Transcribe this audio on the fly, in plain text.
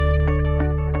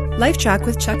LifeTrac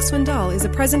with Chuck Swindoll is a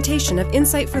presentation of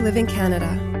Insight for Living Canada.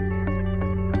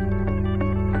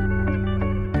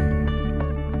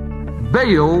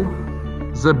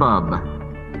 Beelzebub.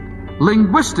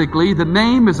 Linguistically, the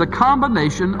name is a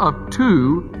combination of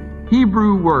two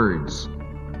Hebrew words.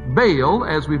 Baal,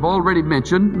 as we've already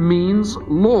mentioned, means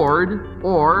Lord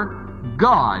or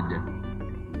God.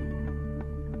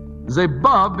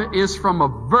 Zebub is from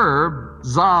a verb,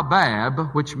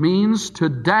 zabab, which means to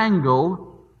dangle,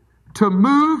 to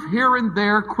move here and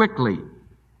there quickly.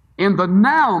 In the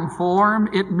noun form,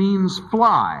 it means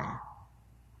fly.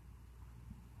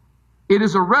 It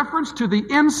is a reference to the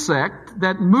insect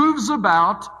that moves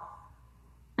about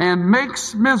and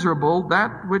makes miserable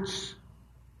that which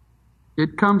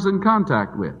it comes in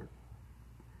contact with.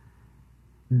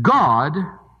 God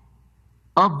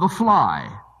of the fly.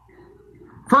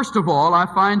 First of all, I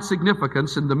find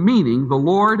significance in the meaning, the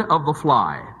Lord of the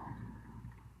fly.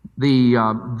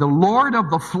 The Lord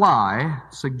of the fly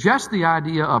suggests the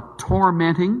idea of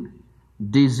tormenting,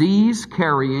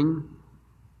 disease-carrying,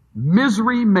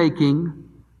 misery-making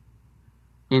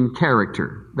in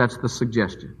character. That's the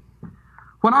suggestion.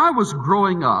 When I was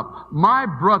growing up, my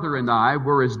brother and I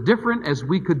were as different as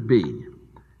we could be.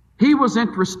 He was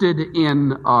interested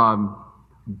in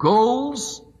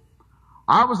goals.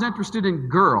 I was interested in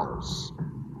girls.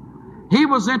 He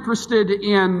was interested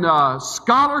in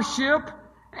scholarship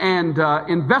and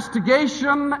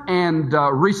investigation and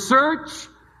research.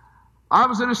 I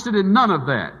was interested in none of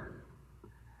that.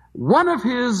 One of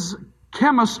his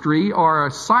chemistry or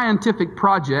scientific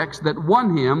projects that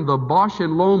won him the Bosch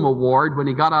and Lohm Award when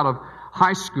he got out of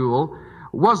high school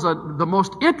was the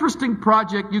most interesting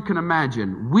project you can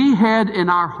imagine. We had in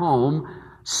our home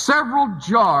several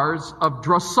jars of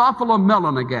Drosophila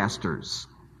melanogasters.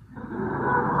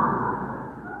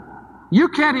 You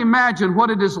can't imagine what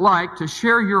it is like to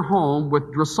share your home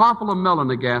with Drosophila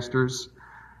melanogasters.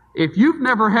 If you've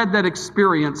never had that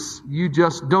experience, you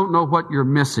just don't know what you're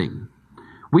missing.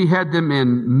 We had them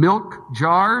in milk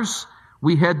jars.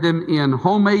 We had them in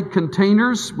homemade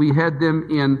containers. We had them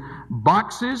in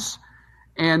boxes.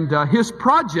 And his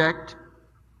project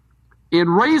in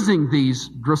raising these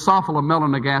Drosophila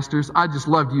melanogasters, I just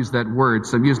love to use that word,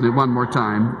 so I'm using it one more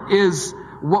time,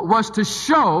 was to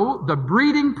show the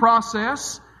breeding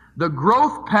process, the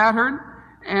growth pattern,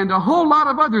 and a whole lot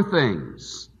of other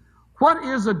things. What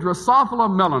is a Drosophila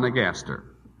melanogaster?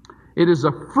 It is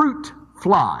a fruit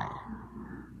fly.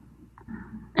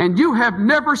 And you have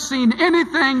never seen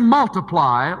anything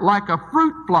multiply like a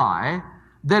fruit fly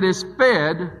that is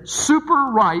fed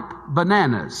super ripe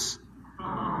bananas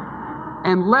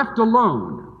and left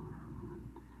alone.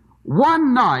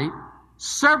 One night,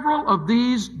 several of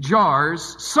these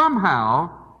jars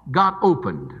somehow got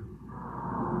opened.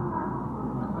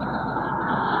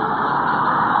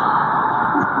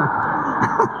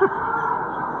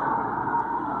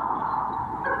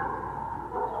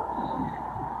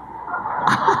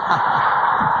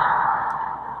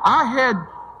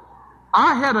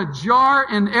 I had a jar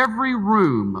in every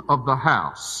room of the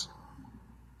house,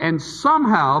 and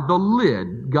somehow the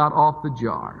lid got off the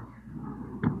jar.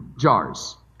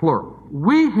 Jars, plural.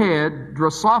 We had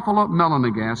Drosophila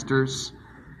melanogasters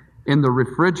in the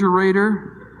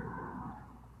refrigerator,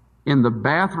 in the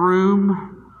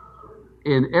bathroom,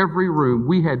 in every room.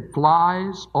 We had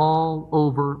flies all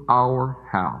over our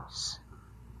house.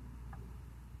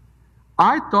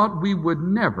 I thought we would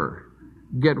never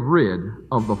get rid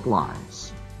of the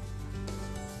flies.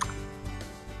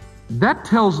 That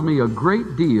tells me a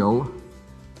great deal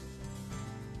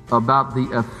about the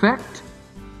effect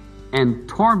and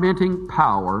tormenting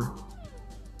power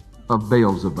of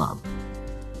Beelzebub.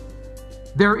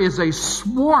 There is a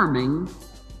swarming,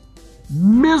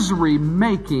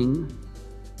 misery-making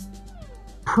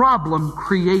problem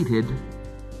created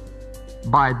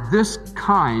by this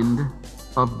kind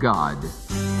of God.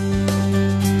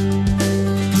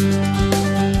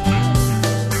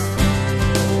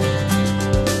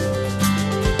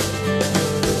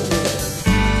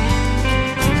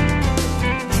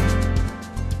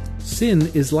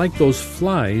 Sin is like those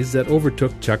flies that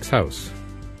overtook Chuck's house.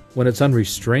 When it's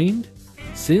unrestrained,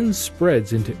 sin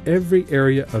spreads into every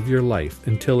area of your life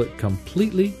until it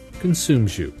completely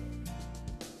consumes you.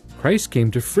 Christ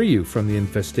came to free you from the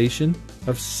infestation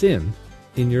of sin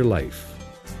in your life.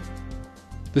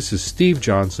 This is Steve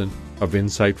Johnson of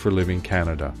Insight for Living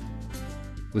Canada.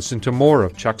 Listen to more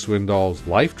of Chuck Swindoll's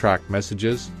LifeTrac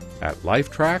messages at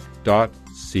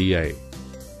lifetrac.ca.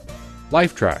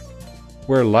 LifeTrac,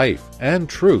 where life and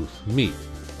truth meet.